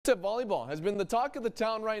UTEP volleyball has been the talk of the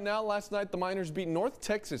town right now. Last night, the Miners beat North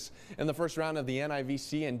Texas in the first round of the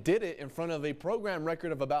NIVC and did it in front of a program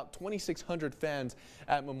record of about 2,600 fans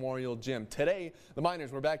at Memorial Gym. Today, the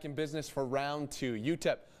Miners were back in business for round 2.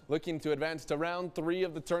 UTEP looking to advance to round 3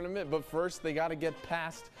 of the tournament, but first they got to get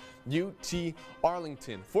past UT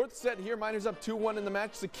Arlington. Fourth set here, Miners up 2-1 in the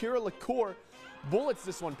match. Sakira LaCour bullets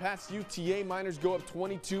this one past UTA. Miners go up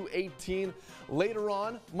 22-18. Later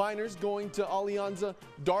on, Miners going to Alianza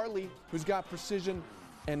Darley, who's got precision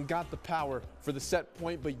and got the power for the set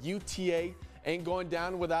point, but UTA ain't going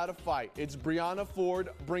down without a fight. It's Brianna Ford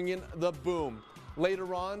bringing the boom.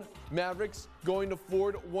 Later on, Mavericks going to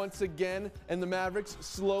Ford once again, and the Mavericks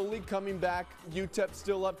slowly coming back. UTEP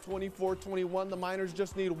still up 24-21. The Miners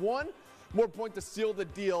just need one more point to seal the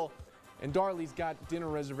deal. And Darley's got dinner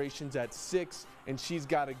reservations at 6, and she's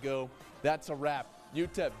got to go. That's a wrap.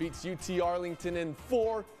 UTEP beats UT Arlington in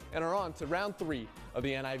 4 and are on to round 3 of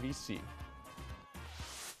the NIVC.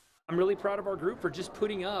 I'm really proud of our group for just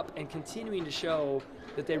putting up and continuing to show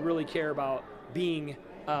that they really care about being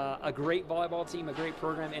a great volleyball team, a great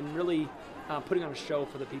program, and really putting on a show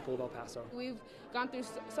for the people of El Paso. We've gone through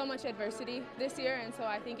so much adversity this year, and so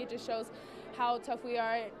I think it just shows how tough we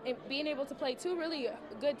are. Being able to play two really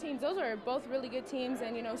good teams, those are both really good teams,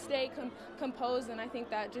 and stay composed, and I think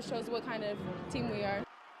that just shows what kind of team we are.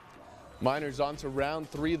 Miners on to round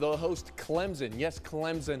 3. They'll host Clemson. Yes,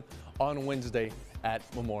 Clemson on Wednesday at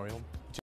Memorial.